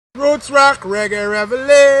Roots rock reggae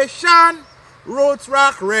revelation. Roots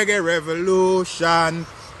rock reggae revolution.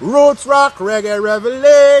 Roots rock reggae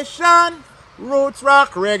revelation. Roots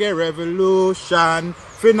rock reggae revolution.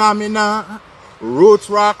 Phenomena. Roots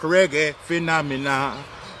rock reggae phenomena.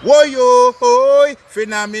 Woyo hoy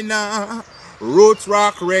phenomena. Roots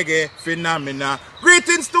rock reggae phenomena.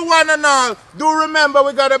 Greetings to one and all. Do remember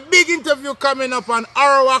we got a big interview coming up on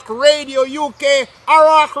Arawak Radio UK,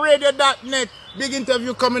 arawakradio.net. Big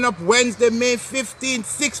interview coming up Wednesday, May 15th,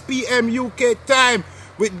 6 p.m. UK time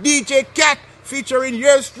with DJKat featuring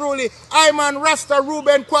yours truly, I'm on Rasta,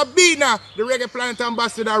 Rueben, Kwabena, the Reggae Planet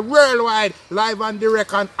Ambassador worldwide, live and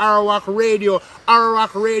direct on Arawak Radio,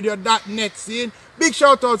 arawakradio.net. Scene. Big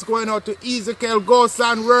shout outs going out to Ezekiel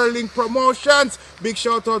Gosan Whirling Promotions. Big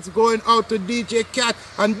shout outs going out to DJKat.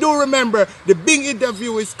 And do remember, the big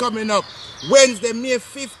interview is coming up Wednesday, May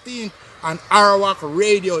 15th on Arawak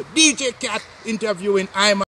Radio. DJKat interviewing I'm